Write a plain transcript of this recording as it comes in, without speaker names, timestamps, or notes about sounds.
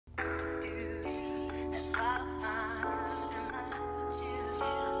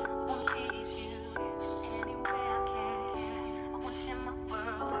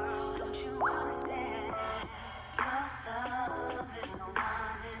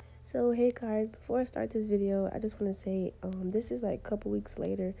So hey guys, before I start this video, I just want to say this is like a couple weeks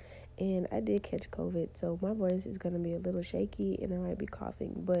later and I did catch COVID, so my voice is going to be a little shaky and I might be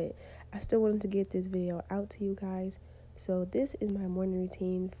coughing, but I still wanted to get this video out to you guys. So this is my morning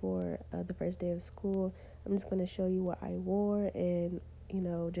routine for the first day of school. I'm just going to show you what I wore and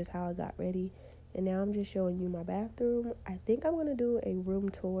just how I got ready. And now I'm just showing you my bathroom. I think I'm going to do a room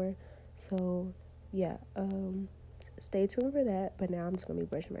tour. So yeah, stay tuned for that. But now I'm just going to be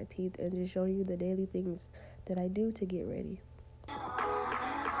brushing my teeth and just showing you the daily things that I do to get ready.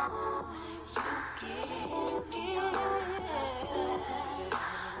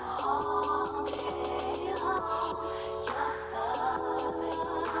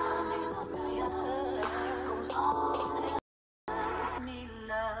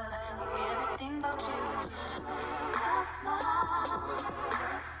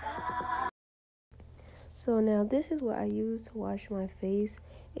 So now this is what I use to wash my face.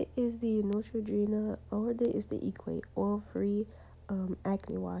 It is the Neutrogena, or it's the Equate oil-free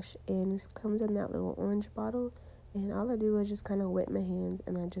acne wash, and it comes in that little orange bottle. And all I do is just kind of wet my hands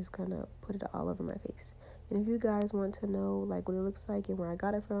and I just kind of put it all over my face. And if you guys want to know like what it looks like and where I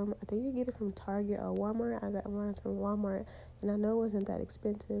got it from, I think you get it from Target or Walmart. I got mine from Walmart, and I know it wasn't that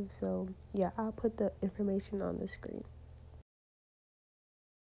expensive. So yeah, I'll put the information on the screen.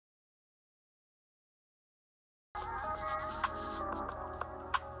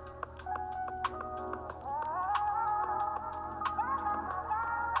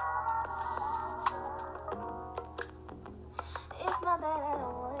 It's not that I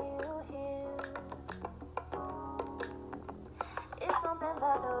don't want you here. It's something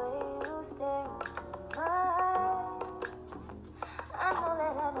about the way you stare into my eyes. I know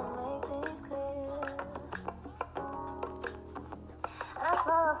that I don't make things clear. I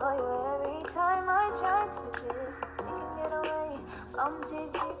fall for you every time I try to resist. We can get away. I'm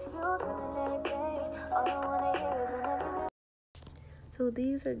chasing these feels every day. All I wanna hear is another. So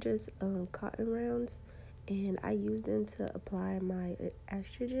these are just cotton rounds, and I use them to apply my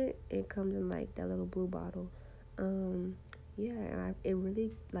estrogen. It comes in like that little blue bottle. Yeah, and it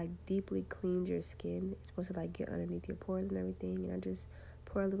really like deeply cleans your skin. It's supposed to like get underneath your pores and everything. And I just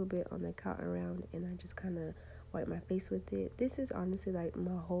pour a little bit on the cotton round, and I just kind of wipe my face with it. This is honestly like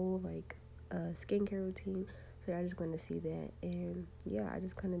my whole like skincare routine. So you're just going to see that, and yeah, I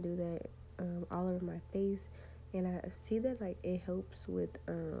just kind of do that all over my face. And I see that like it helps with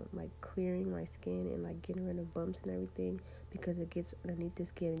like clearing my skin and like getting rid of bumps and everything, because it gets underneath the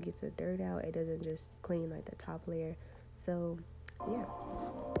skin and gets the dirt out. It doesn't just clean like the top layer. So yeah.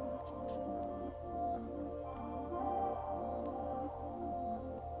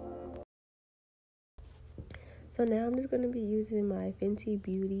 So now I'm just going to be using my Fenty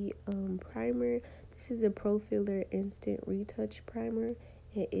Beauty primer. This is the Pro Filler Instant Retouch Primer.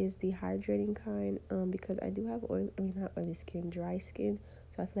 It is the hydrating kind because I do have not oily skin, dry skin.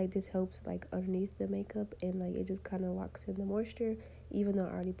 So I feel like this helps like underneath the makeup, and like it just kind of locks in the moisture, even though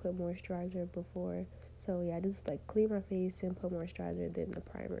I already put moisturizer before. So yeah, I just like clean my face and put moisturizer, then the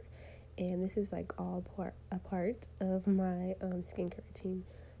primer. And this is like all a part of my skincare routine.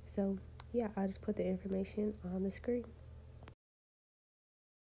 So yeah, I'll just put the information on the screen.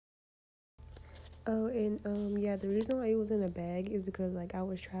 Oh, and yeah, the reason why it was in a bag is because like I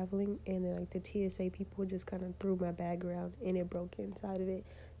was traveling, and then like the TSA people just kind of threw my bag around and it broke inside of it.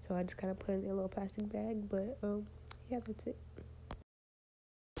 So I just kind of put it in a little plastic bag. But yeah, that's it.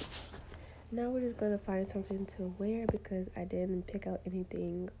 Now we're just gonna find something to wear, because I didn't pick out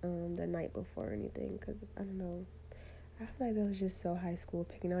anything the night before or anything, because I don't know. I feel like that was just so high school,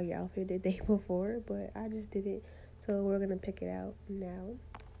 picking out your outfit the day before, but I just did it. So we're gonna pick it out now.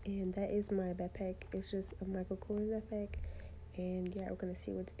 And that is my backpack. It's just a Michael Kors backpack. And yeah, we're gonna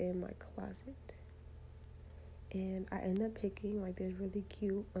see what's in my closet. And I ended up picking like this really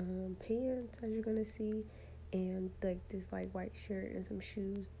cute pants, as you're gonna see, and like this like white shirt and some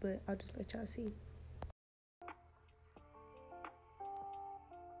shoes, but I'll just let y'all see.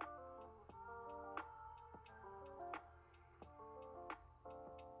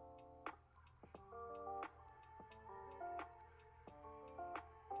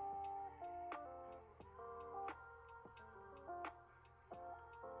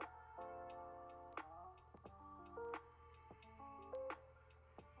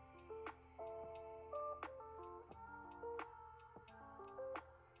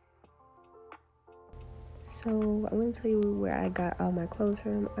 So I'm gonna tell you where I got all my clothes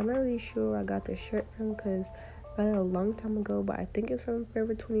from. I'm not really sure where I got the shirt from, because I got it a long time ago, but I think it's from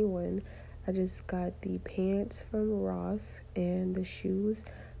Forever 21. I just got the pants from Ross and the shoes.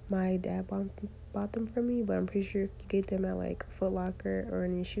 My dad bought them for me, but I'm pretty sure you get them at like Foot Locker or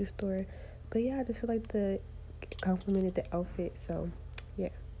any shoe store. But yeah, I just feel like the complemented the outfit. So yeah.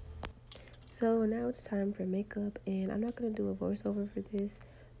 So now it's time for makeup, and I'm not gonna do a voiceover for this,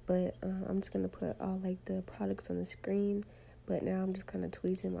 but I'm just gonna put all like the products on the screen. But now I'm just kind of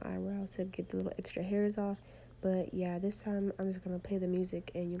tweezing my eyebrows to get the little extra hairs off. But yeah, this time I'm just gonna play the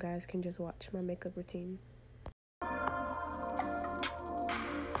music, and you guys can just watch my makeup routine.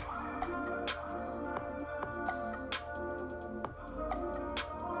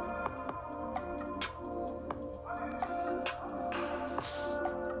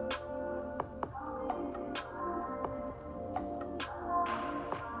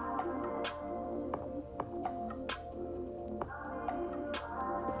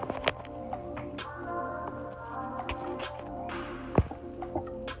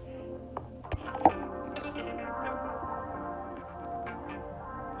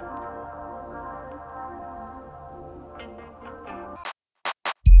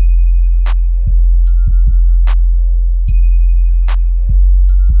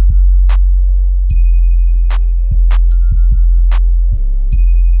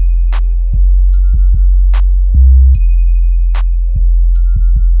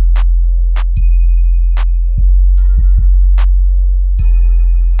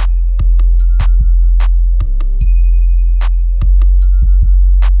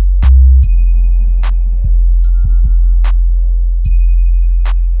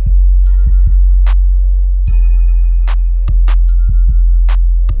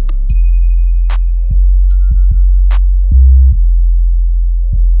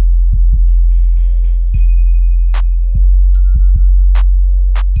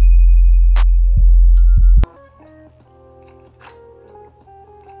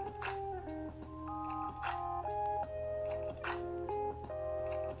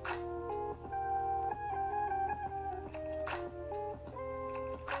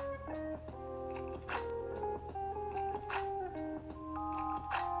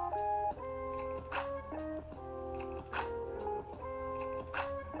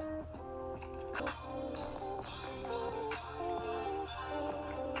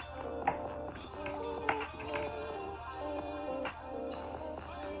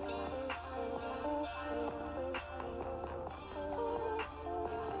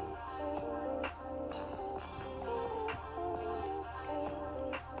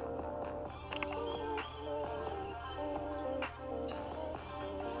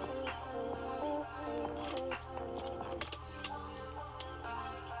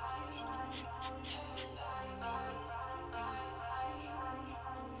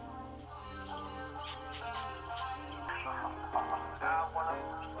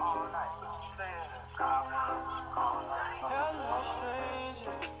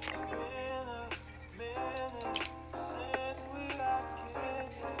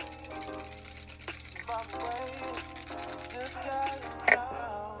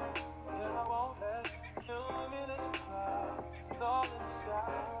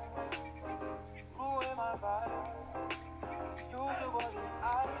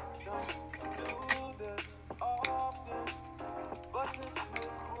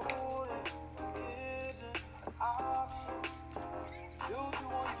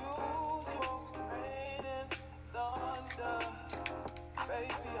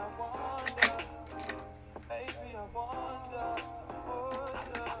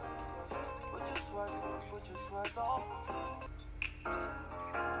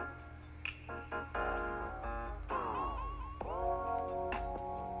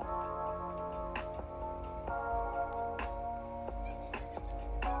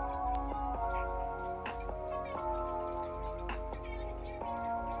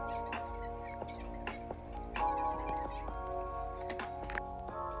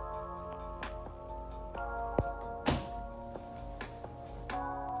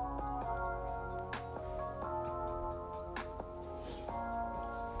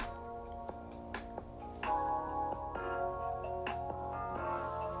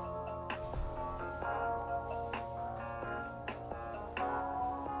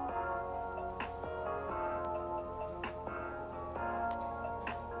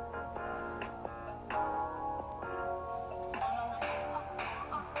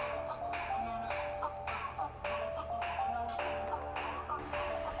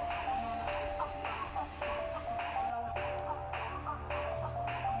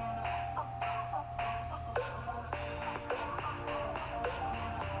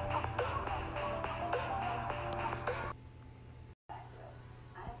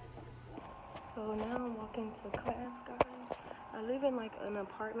 So now I'm walking to class, guys. I live in like an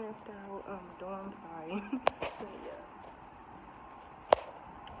apartment style dorm, sorry. But yeah.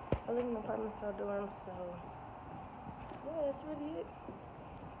 I live in an apartment style dorm, so yeah, that's really it.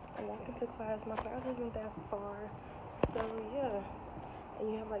 I walk into class, my class isn't that far, so yeah.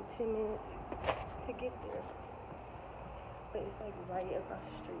 And you have like 10 minutes to get there. But it's like right across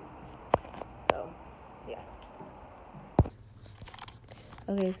the street. So yeah.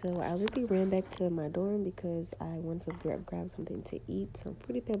 Okay, so I literally ran back to my dorm because I wanted to grab something to eat, some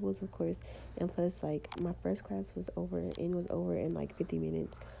Fruity Pebbles, of course, and plus, like, my first class was over, and it was over in, like, 50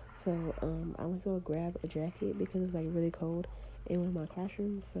 minutes, so, I went to go grab a jacket because it was, like, really cold in one of my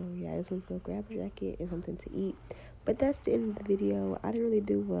classrooms, so, yeah, I just went to go grab a jacket and something to eat, but that's the end of the video. I didn't really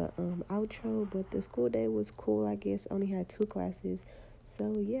do a, outro, but the school day was cool, I guess. I only had 2 classes,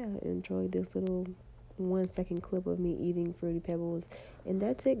 so, yeah, enjoy this little 1 second clip of me eating Fruity Pebbles. And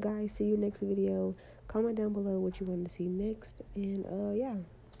that's it, guys. See you next video. Comment down below what you want to see next. And yeah,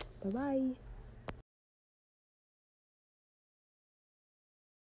 bye bye.